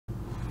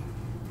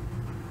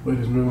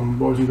Ladies and gentlemen,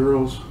 boys and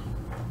girls,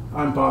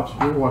 I'm Pops.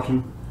 You're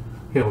watching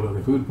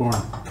Hillbilly Food Porn.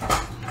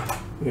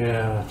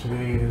 Yeah,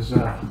 today is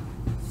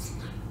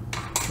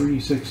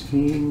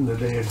 3/16, the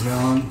day of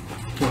John.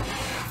 So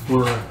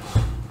we're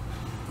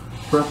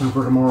prepping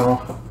for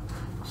tomorrow.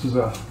 This is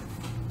a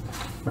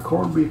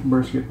corned beef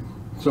brisket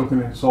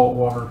soaking in salt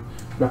water.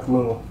 Got the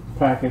little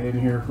packet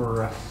in here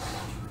for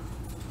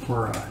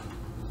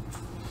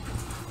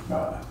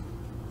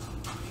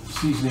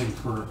seasoning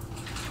for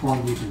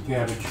corned beef and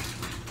cabbage.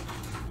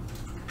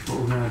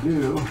 What we're going to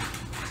do,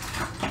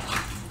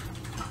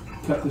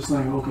 cut this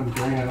thing open,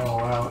 drain it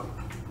all out,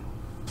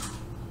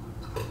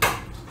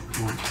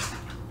 and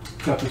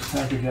cut this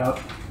package out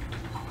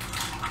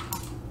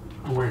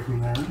away from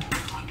there.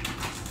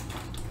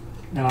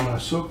 And I'm going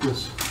to soak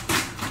this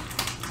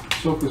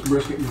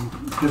brisket in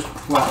just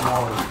flat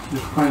water,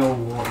 just plain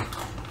old water.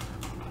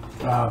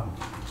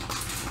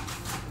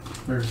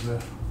 There's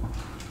the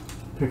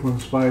pickle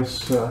and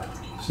spice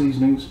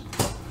seasonings.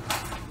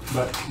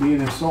 But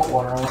being in salt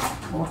water, I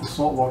want the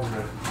salt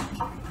water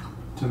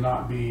to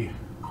not be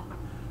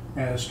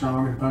as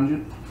strong and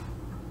pungent.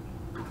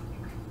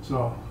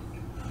 So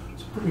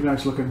it's a pretty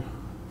nice looking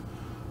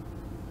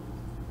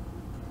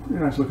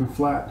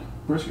flat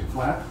brisket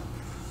flat.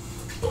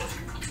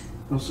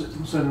 We'll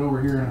set it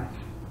over here in a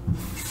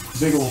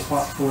big old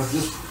pot full of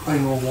just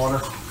plain old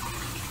water.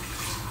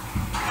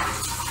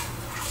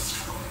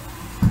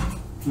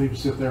 Leave it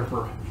sit there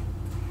for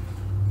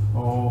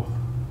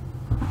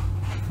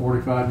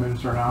 45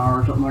 minutes or an hour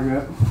or something like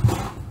that.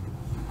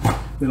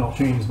 Then I'll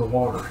change the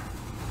water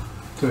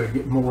to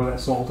get more of that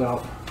salt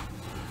out.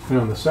 And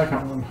on the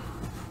second one,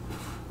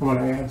 I'm going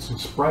to add some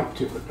Sprite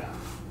to it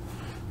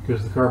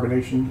because the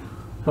carbonation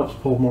helps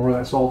pull more of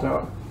that salt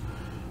out.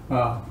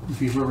 If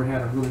you've ever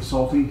had a really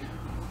salty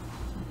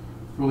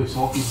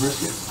brisket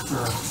or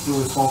a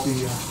really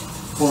salty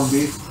corned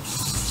beef,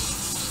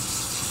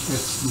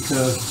 it's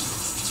because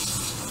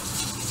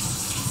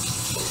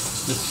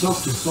it's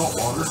soaked in salt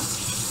water.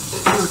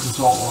 Cured in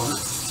salt water,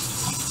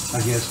 I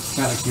guess,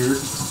 kind of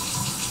cured.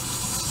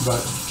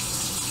 But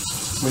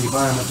when you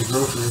buy them at the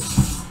grocery,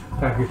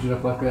 package it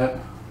up like that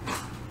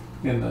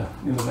in the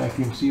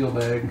vacuum seal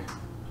bag,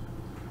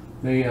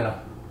 they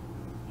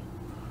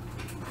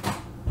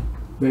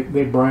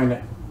brine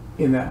it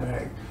in that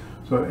bag,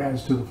 so it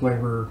adds to the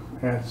flavor,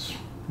 adds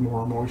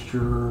more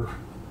moisture,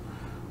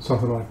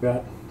 something like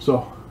that.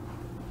 So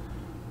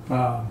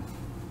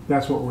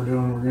that's what we're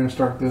doing. We're going to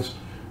start this.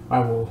 I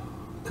will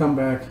come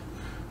back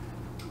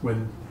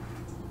when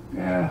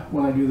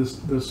I do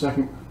the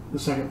second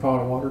pot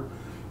of water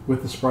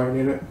with the Sprite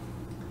in it.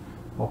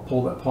 I'll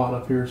pull that pot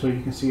up here so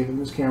you can see it in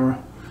this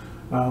camera.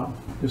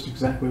 Just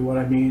exactly what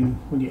I mean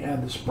when you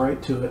add the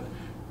Sprite to it. It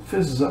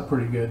fizzes up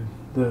pretty good.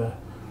 The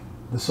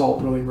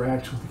salt really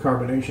reacts with the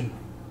carbonation.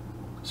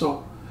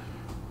 So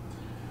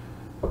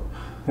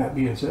that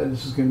being said,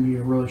 this is going to be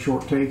a really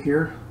short take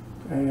here,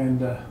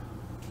 and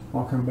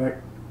I'll come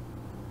back,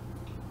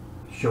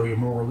 show you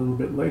more a little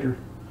bit later.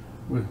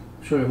 We'll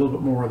show you a little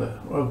bit more of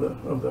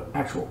the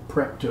actual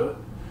prep to it,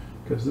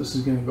 because this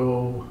is going to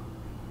go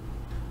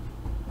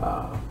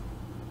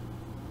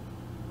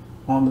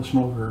on the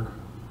smoker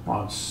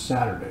on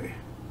Saturday.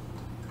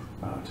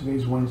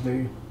 Today's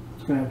Wednesday.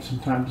 It's going to have some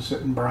time to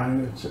sit and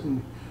brine it and sit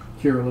and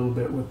cure a little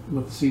bit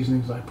with the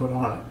seasonings I put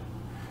on it.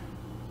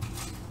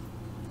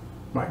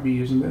 Might be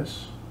using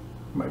this.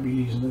 Might be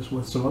using this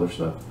with some other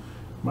stuff.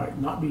 Might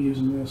not be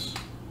using this.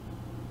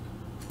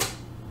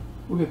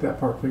 We'll get that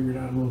part figured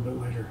out a little bit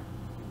later.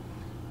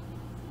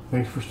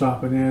 Thanks for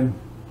stopping in.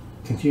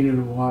 Continue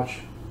to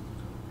watch.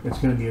 It's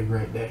going to be a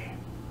great day.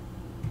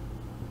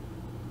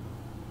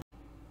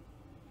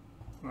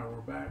 Alright,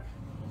 we're back.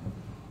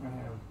 I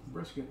have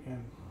brisket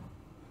and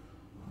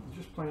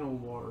just plain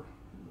old water.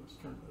 Let's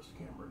turn this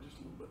camera just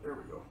a little bit. There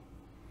we go.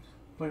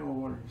 Plain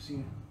old water. You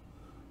see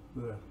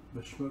the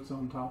schmutz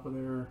on top of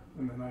there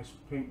and the nice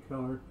pink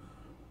color.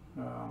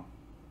 All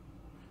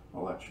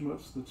that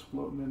schmutz that's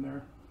floating in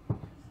there,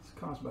 it's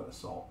caused by the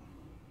salt.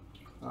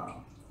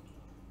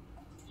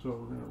 So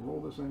we're going to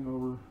roll this thing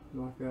over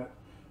like that,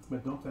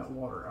 but dump that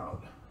water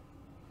out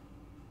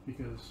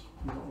because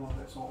you don't want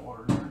that salt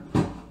water in there.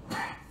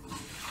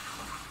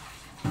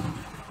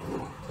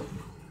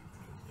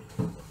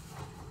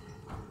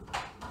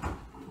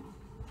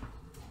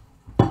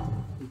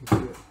 You can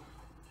see it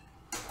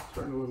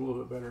starting to look a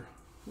little bit better.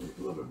 A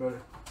little bit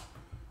better.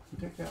 You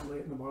take that, lay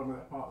it in the bottom of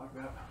that pot like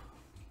that,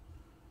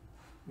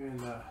 and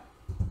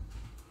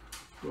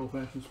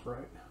old-fashioned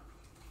Sprite.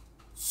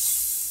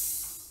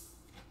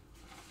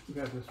 We've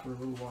had this for a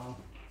little while,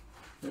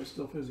 and it's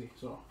still fizzy,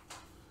 so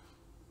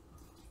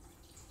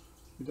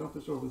you dump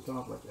this over the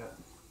top like that.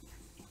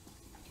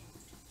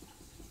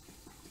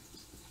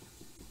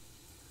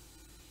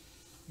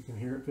 You can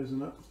hear it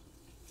fizzing up.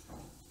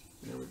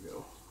 There we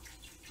go.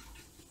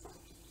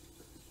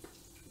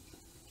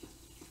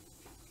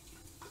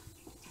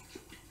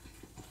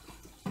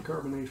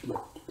 Carbonation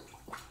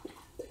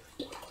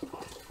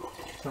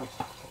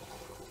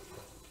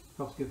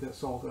helps get that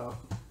salt out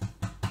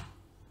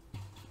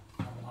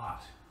a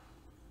lot.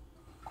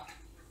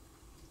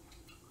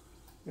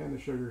 And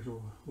the sugars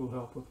will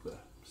help with the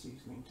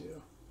seasoning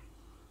too.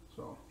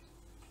 So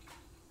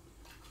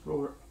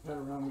roll that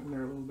around in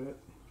there a little bit.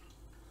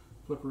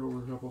 Flip her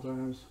over a couple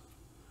times.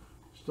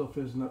 Still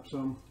fizzing up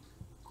some.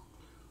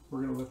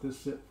 We're going to let this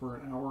sit for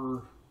an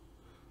hour.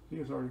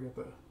 It's already got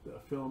the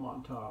film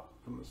on top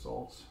from the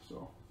salts.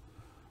 So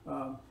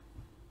we're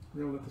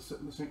going to let this sit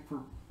in the sink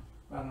for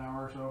about an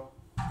hour or so.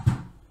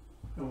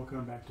 And we'll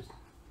come back to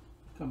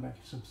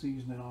some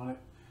seasoning on it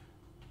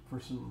for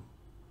some.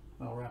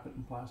 I'll wrap it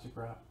in plastic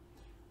wrap.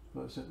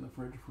 Let it sit in the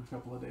fridge for a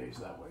couple of days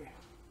that way.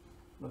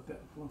 Let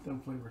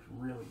them flavors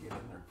really get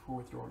in there before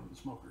we throw it in the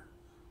smoker.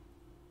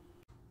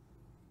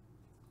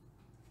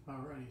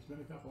 Alrighty, it's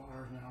been a couple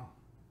hours now.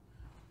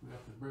 We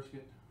got the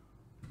brisket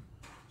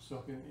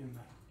soaking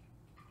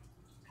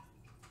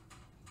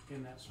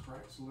in that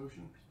Sprite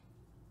solution.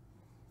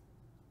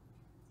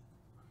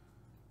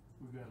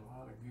 We've got a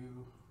lot of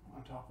goo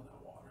on top of that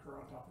water, or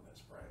on top of that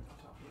Sprite, on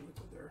top of the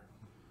liquid there.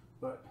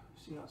 But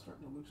see how it's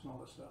starting to loosen all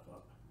this stuff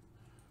up.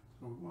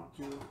 So we want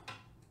to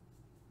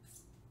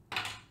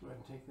go ahead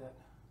and take the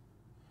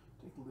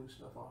loose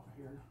stuff off of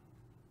here,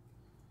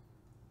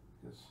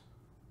 because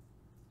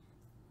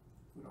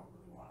we don't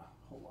really want a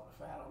whole lot of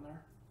fat on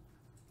there.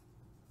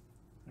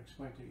 I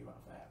explained to you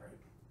about fat, right?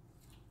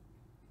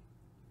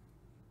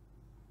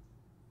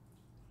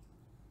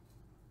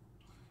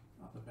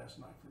 Not the best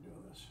knife for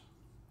doing this.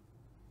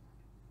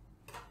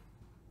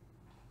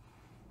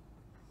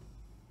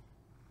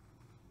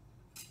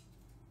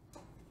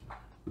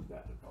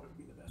 That would probably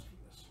be the best for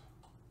this.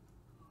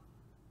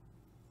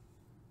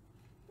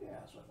 Yeah,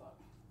 that's what I thought.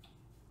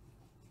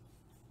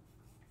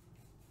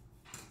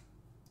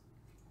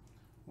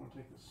 I want to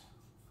take this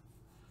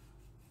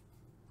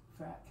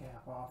fat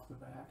cap off the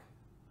back,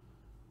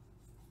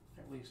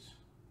 at least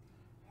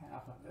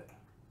half of it,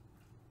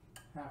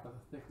 half of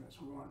the thickness.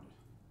 We wanted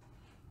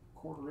a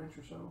 1/4 inch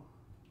or so,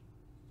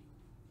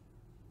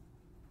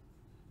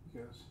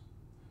 because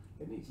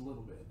it needs a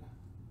little bit, but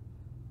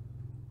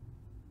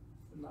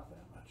not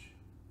that much.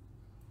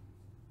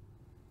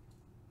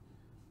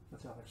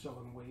 That's how they're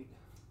selling weight,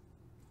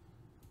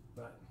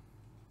 but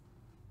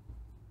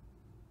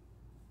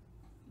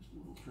just a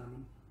little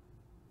trimming.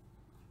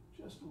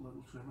 Just a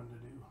little trimming to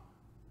do.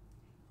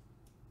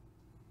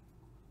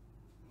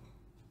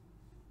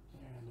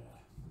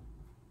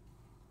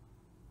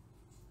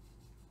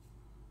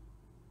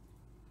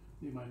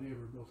 And my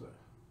neighbor built a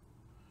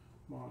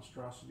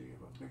monstrosity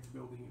of a big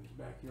building in his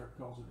backyard,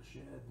 calls it a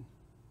shed.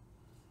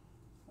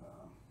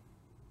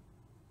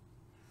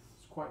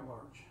 It's quite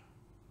large,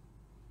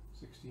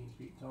 16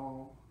 feet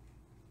tall,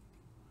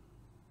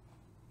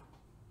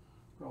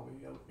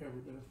 probably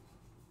every bit of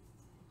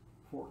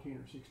 14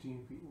 or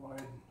 16 feet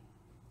wide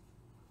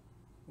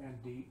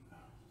and deep. I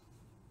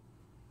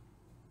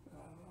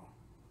don't know.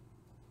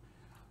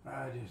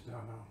 I just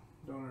don't know.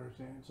 Don't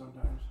understand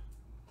sometimes.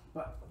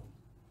 But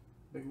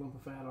big lump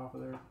of fat off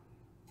of there.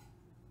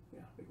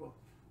 Yeah, big lump.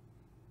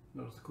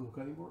 Notice the cool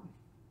cutting board?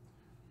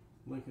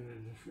 Link in the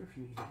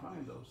description, you can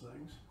find those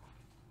things.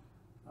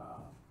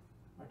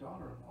 My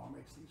daughter-in-law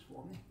makes these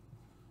for me.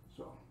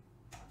 So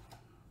I'm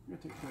going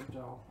to take a paper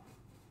towel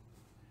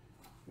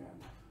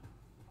and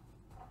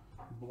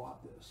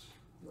blot this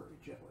very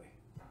gently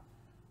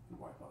and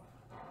wipe off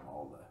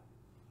all the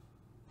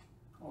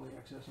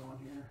excess on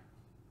here.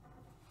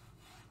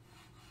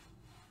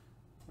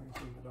 Like I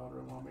say, my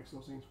daughter-in-law makes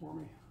those things for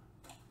me,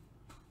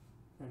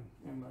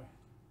 and my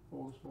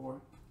oldest boy,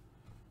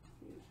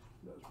 he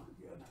does pretty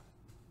good.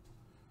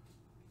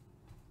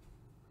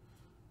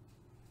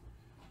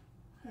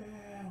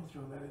 And we'll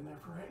throw that in there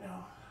for right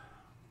now.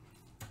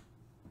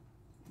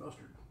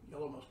 Mustard,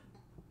 yellow mustard.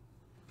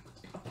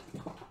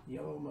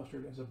 Yellow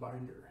mustard as a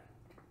binder.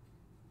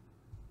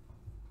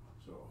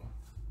 So,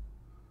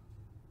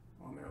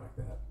 on there like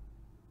that.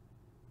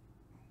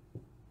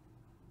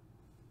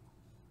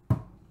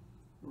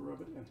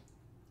 Rub it in.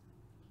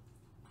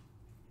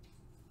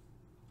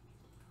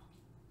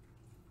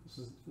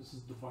 This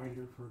is the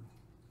binder for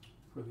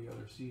the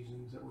other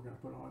seasonings that we're going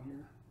to put on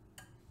here.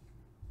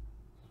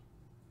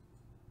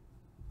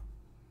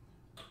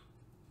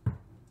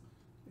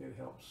 It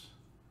helps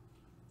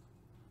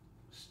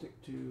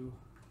stick to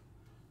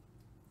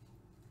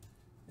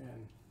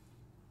and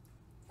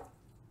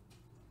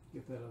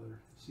get that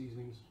other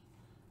seasonings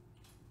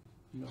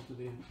melted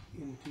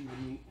into the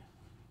meat.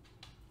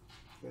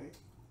 Okay.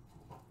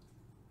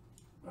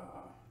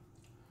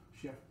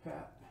 Chef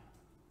Pat,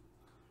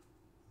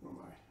 one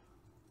of my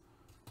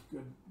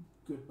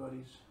good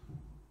buddies,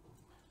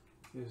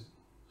 has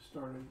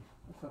started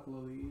a couple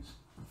of these.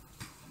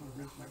 I'm gonna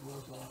rinse my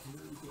gloves off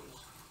here because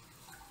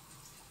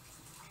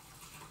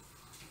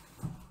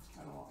I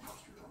don't want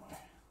mustard on my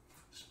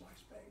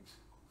spice bags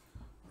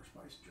or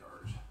spice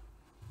jars,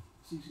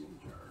 seasoning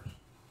jars.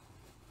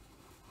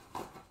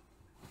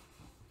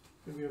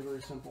 It's gonna be a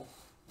very simple,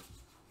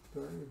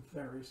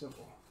 very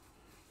simple.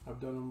 I've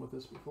done them with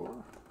this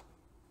before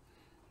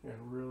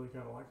and really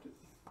kind of liked it.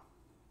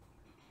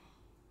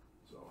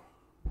 So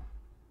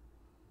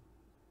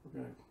we're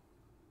gonna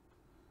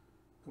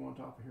go on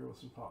top of here with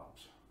some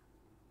pops.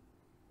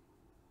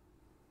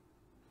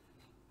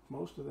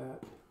 most of that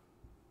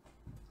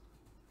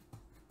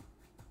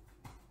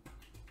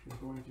is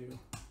going to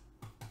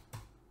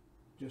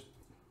just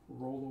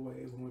roll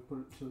away when we put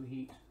it to the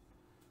heat.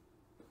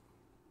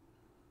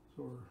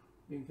 So we're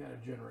being kind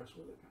of generous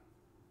with it.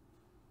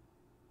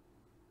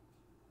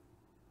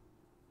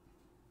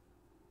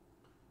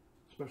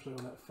 Especially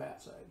on that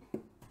fat side.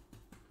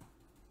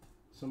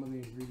 Some of the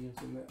ingredients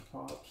in that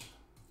pops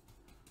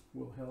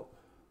will help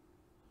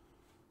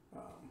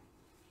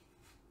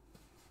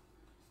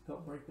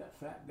help break that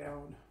fat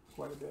down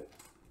quite a bit.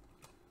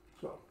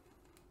 So,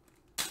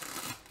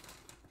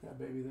 that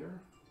baby there,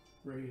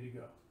 ready to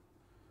go.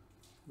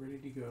 Ready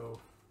to go.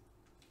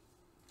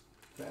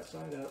 Fat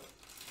side up.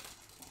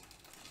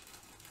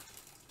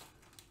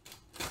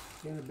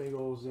 In a big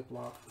old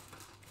Ziploc.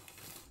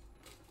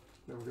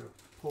 Then we're going to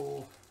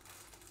pull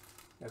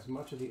as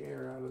much of the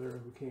air out of there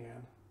as we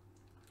can.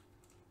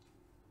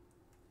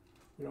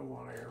 We don't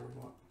want air,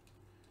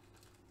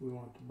 we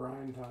want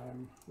brine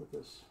time with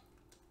this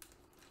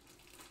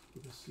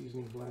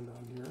seasoning blend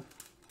on here.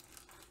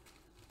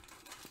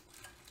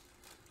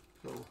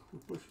 So we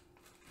push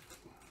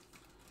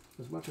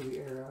as much of the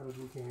air out as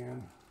we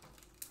can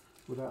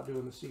without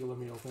doing the seal a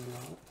meal thing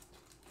on it.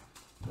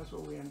 That's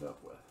what we end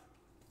up with.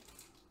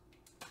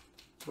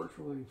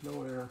 Virtually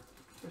no air,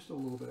 just a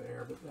little bit of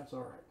air, but that's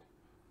all right.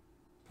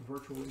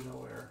 Virtually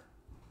no air.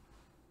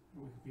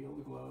 And we can peel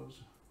the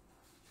gloves.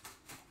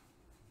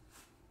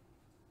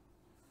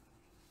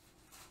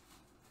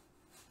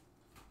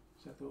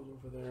 Set those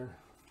over there.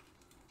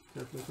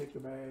 Carefully take the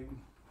bag.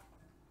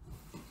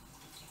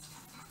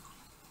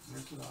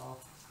 Rinse it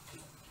off.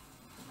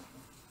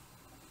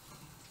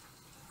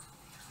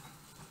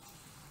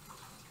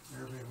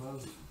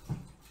 Everybody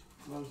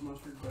loves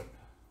mustard, but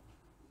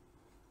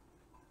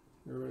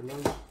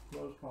everybody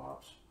loves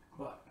pops,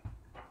 but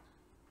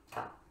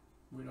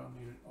we don't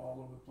need it all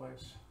over the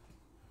place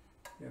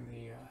in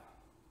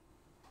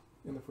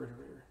the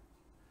refrigerator.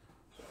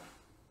 So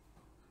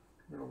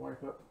we're gonna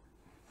wipe up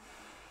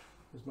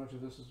as much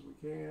of this as we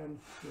can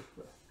with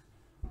the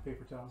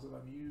paper towels that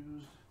I've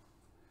used.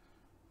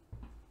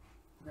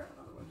 Grab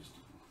another one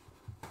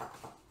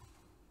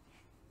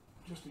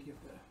just to get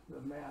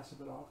the mass of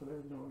it off of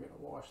there. Then we're gonna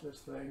wash this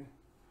thing.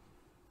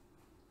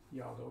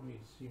 Y'all don't need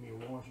to see me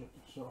wash it,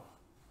 so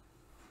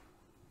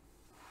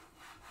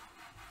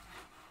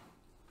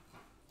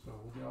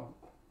we'll get all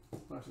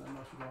much of that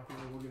mustard off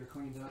there. We'll get it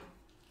cleaned up,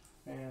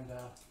 and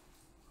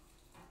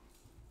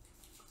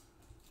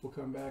we'll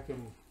come back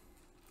in,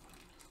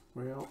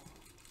 well,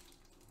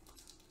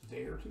 a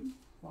day or two,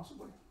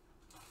 possibly.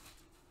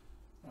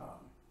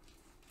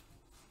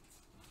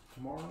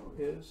 Tomorrow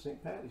is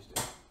St. Patty's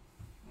Day.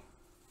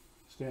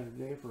 Standard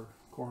day for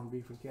corned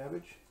beef and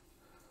cabbage.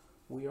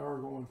 We are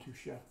going to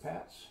Chef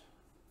Pat's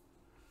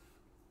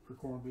for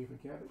corned beef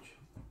and cabbage.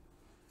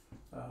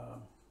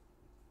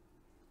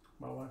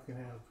 My wife can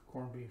have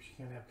corned beef, she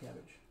can't have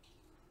cabbage.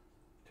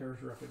 Tears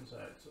her up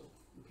inside, so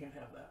we can't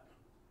have that.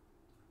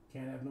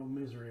 Can't have no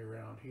misery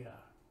around here.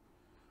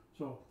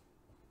 So,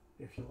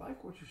 if you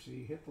like what you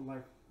see, hit the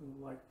like,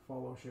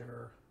 follow,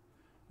 share,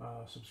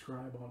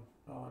 subscribe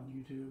on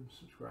YouTube,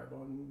 subscribe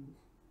on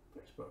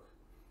Facebook.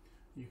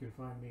 You can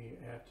find me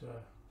at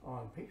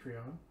on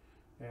Patreon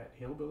at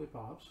Hillbilly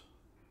Pops.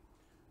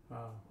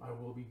 I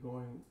will be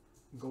going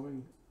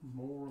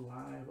more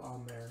live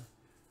on there.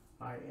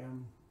 I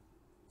am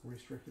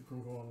restricted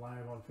from going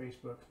live on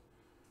Facebook.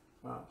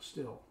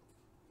 Still,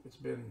 it's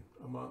been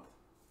a month,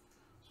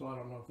 so I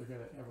don't know if they're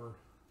going to ever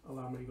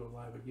allow me to go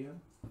live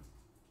again.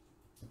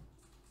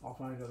 I'll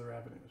find other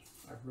avenues.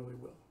 I really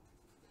will.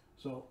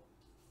 So,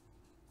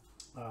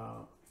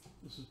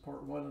 this is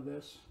part one of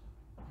this.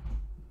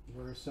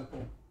 Very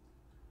simple.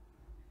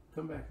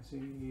 Come back and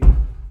see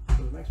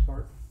for the next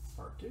part,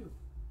 part two.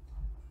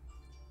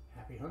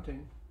 Happy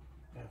hunting,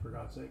 and for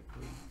God's sake,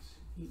 please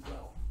eat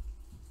well.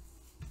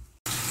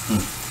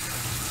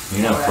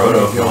 You know,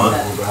 Frodo, come on.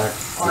 We're back.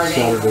 It's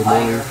Saturday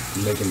morning,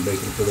 making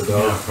bacon for the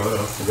dog. Yeah,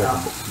 Frodo. I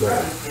got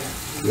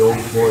the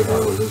oldest boy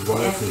here with his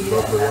wife, his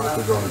lovely wife.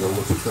 They're going to go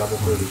look at travel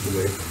furniture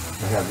today.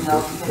 I have the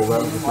Brisket pulled out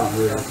of the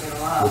refrigerator with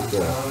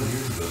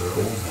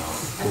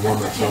the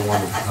one that's the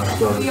one that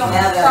started.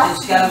 Now they'll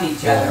just gum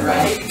each other,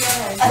 right?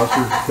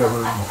 Mustard's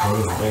covered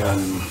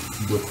and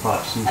with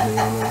hot seasoning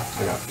on there.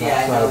 I got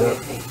fat side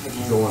up,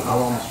 going out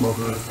on the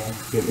smoker.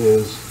 It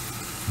is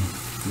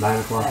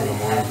 9 o'clock in the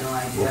morning.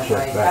 We'll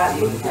check back a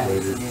little bit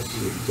later to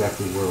see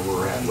exactly where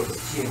we're at with it.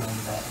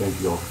 Thank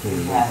you all for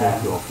tuning in.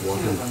 Thank you all for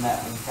watching.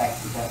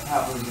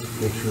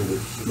 Make sure you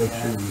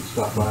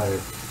stop by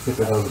and hit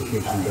that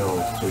notification bell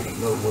so you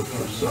know what's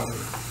for supper.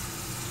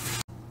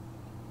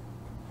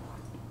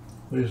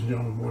 Ladies and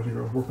gentlemen, boys and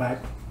girls, we're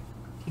back.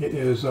 It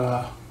is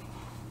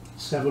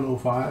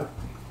 7:05.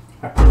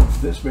 I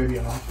put this baby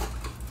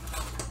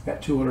off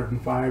at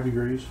 205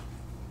 degrees.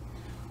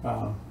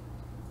 That's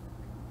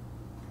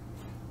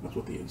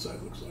what the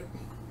inside looks like.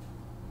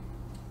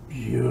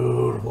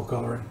 Beautiful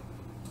coloring.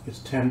 It's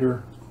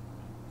tender.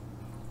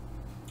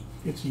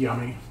 It's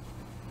yummy.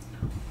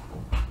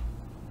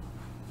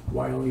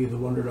 Wiley the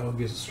Wonder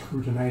Dog is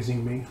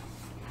scrutinizing me.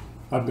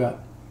 I've got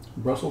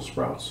Brussels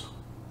sprouts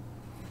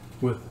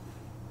with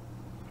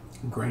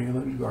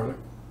granulated garlic,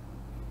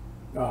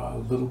 a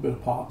little bit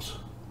of pops,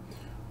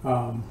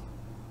 the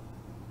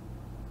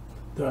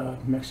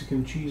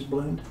Mexican cheese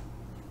blend,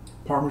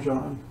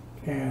 Parmesan,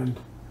 and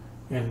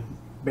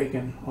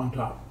bacon on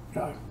top.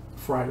 I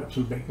fried up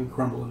some bacon,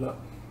 crumbled it up,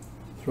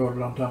 throw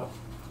it on top.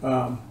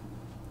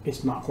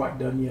 It's not quite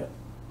done yet.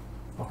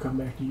 I'll come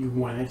back to you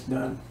when it's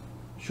done,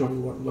 show you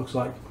what it looks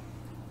like,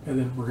 and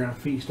then we're gonna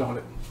feast on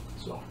it.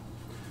 So,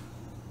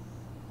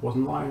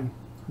 wasn't lying.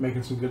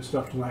 Making some good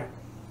stuff tonight.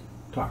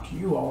 Talk to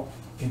you all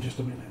in just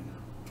a minute.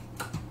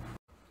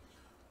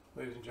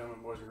 Ladies and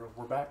gentlemen, boys and girls,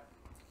 we're back.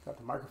 Got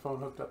the microphone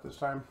hooked up this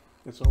time.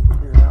 It's over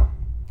here now,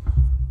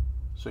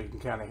 so you can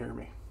kind of hear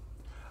me.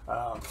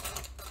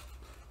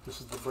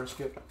 This is the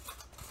brisket.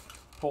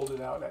 Hold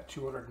it out at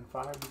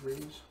 205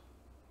 degrees.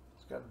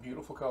 It's got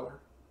beautiful color.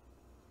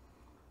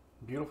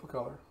 Beautiful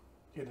color.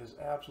 It is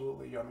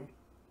absolutely yummy.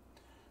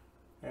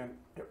 And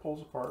it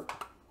pulls apart.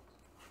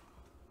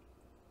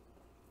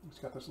 It's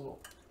got this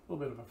little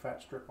bit of a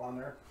fat strip on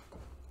there.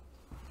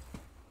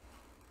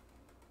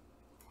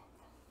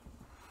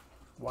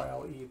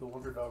 YLE, the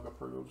Wonder Dog,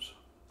 approves.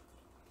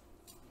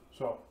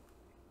 So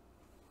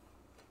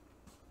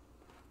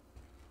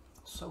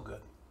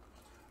good.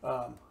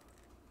 I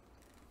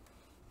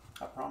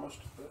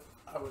promised that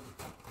I would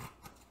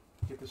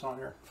get this on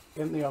here.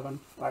 In the oven,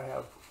 I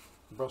have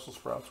Brussels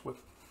sprouts with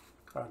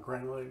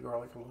granulated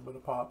garlic, a little bit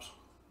of pops,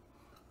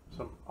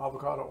 some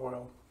avocado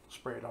oil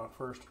sprayed on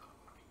first,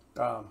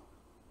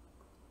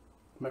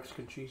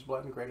 Mexican cheese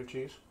blend, grated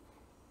cheese,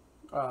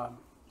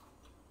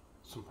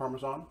 some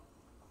Parmesan,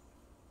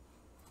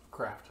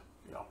 Kraft,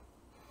 you know,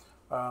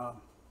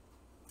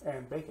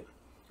 and bacon.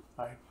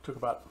 I took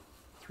about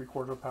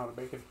 3/4 of a pound of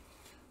bacon,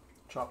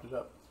 chopped it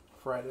up,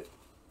 fried it,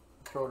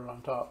 throw it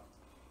on top.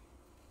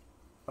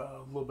 A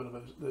little bit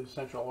of the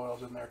essential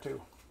oils in there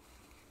too.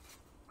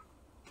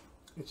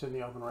 It's in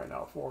the oven right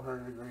now at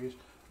 400 degrees.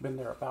 Been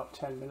there about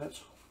 10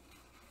 minutes.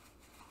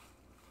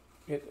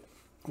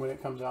 When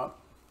it comes out,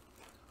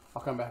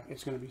 I'll come back.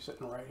 It's going to be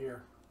sitting right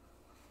here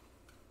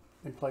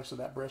in place of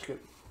that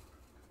brisket.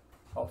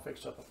 I'll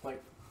fix up a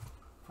plate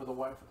for the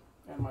wife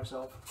and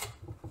myself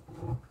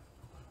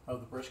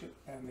of the brisket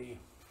and the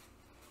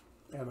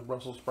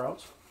Brussels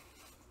sprouts.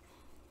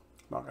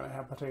 Not going to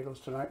have potatoes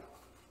tonight.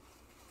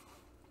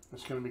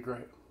 It's going to be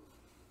great.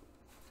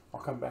 I'll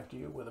come back to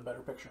you with a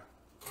better picture.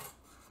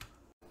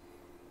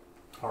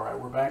 Alright,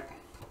 we're back.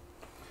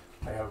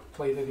 I have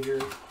plated here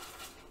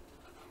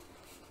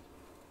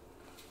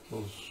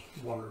those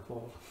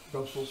wonderful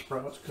Brussels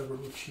sprouts covered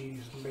with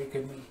cheese and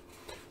bacon and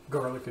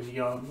garlic and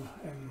yum,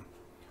 and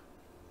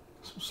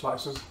some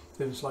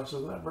thin slices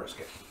of that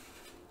brisket.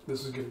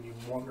 This is going to be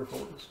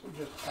wonderful. It's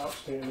just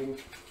outstanding.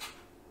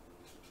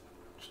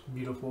 Just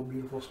beautiful,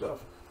 beautiful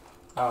stuff.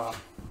 Oh,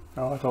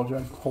 I told you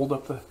I'd hold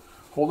up the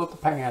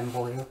pan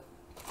for you.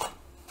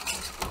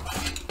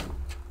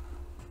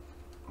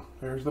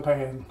 There's the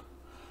pan.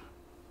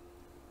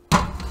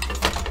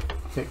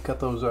 Okay, cut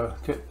those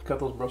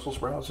Brussels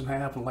sprouts in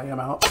half and lay them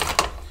out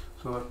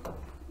so that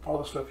all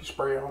the stuff you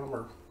spray on them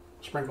or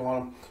sprinkle on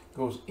them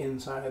goes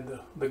inside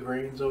the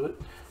grains of it,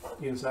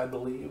 inside the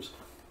leaves.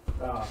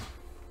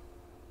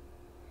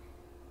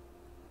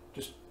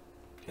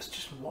 It's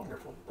just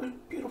wonderful,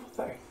 beautiful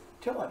thing.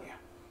 I'm telling you.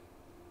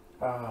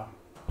 I'm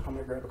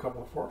gonna grab a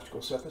couple of forks, go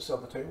set this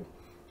on the table,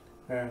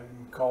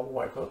 and call the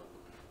wife up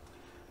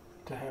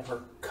to have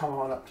her come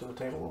on up to the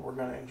table. We're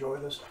gonna enjoy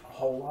this a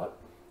whole lot.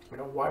 You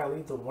know, why I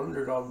leave the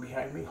Wonder Dog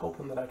behind me,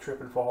 hoping that I trip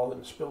and fall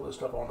and spill this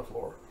stuff on the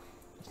floor.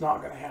 It's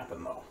not gonna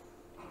happen though.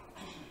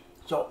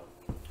 So,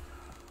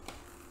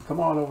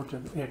 come on over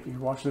to, if you're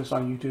watching this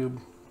on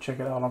YouTube, check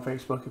it out on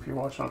Facebook. If you're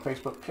watching on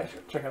Facebook,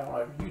 check it out on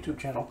my YouTube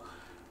channel,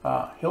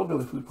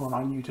 Hillbilly Food Porn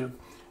on YouTube.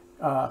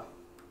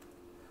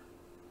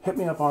 Hit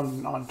me up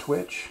on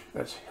Twitch.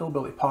 That's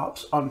Hillbilly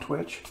Pops on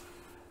Twitch.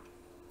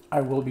 I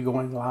will be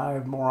going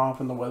live more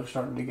often. The weather's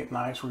starting to get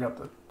nice. We got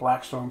the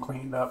Blackstone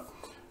cleaned up.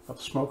 Got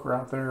the smoker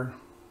out there.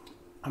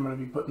 I'm going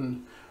to be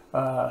putting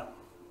more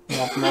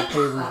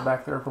pavers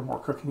back there for more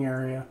cooking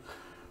area.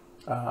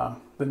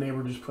 The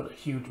neighbor just put a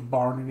huge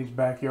barn in his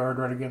backyard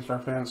right against our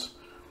fence.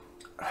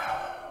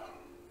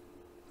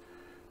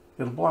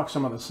 It'll block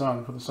some of the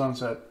sun for the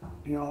sunset,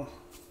 you know,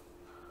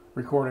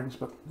 recordings,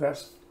 but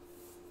that's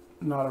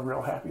not a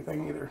real happy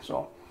thing either.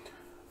 So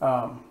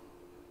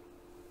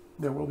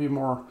there will be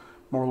more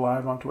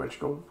live on Twitch.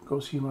 Go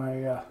see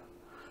my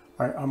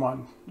I'm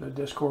on the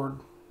Discord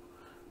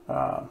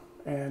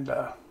and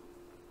a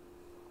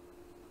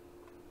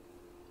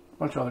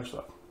bunch of other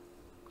stuff.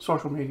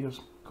 Social medias,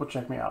 go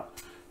check me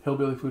out.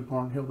 Hillbilly Food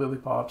Porn, Hillbilly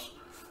Pops.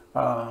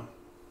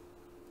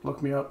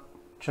 Look me up,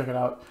 check it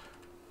out.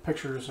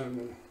 Pictures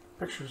and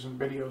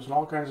videos and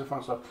all kinds of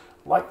fun stuff.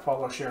 Like,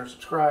 follow, share,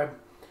 subscribe.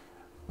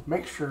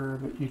 Make sure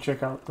that you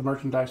check out the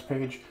merchandise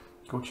page.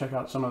 Go check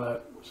out some of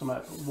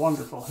that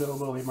wonderful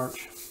Hillbilly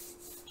merch.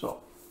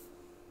 So,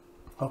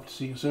 hope to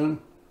see you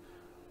soon.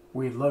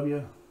 We love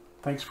you.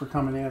 Thanks for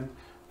coming in.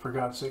 For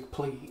God's sake,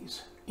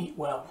 please eat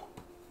well.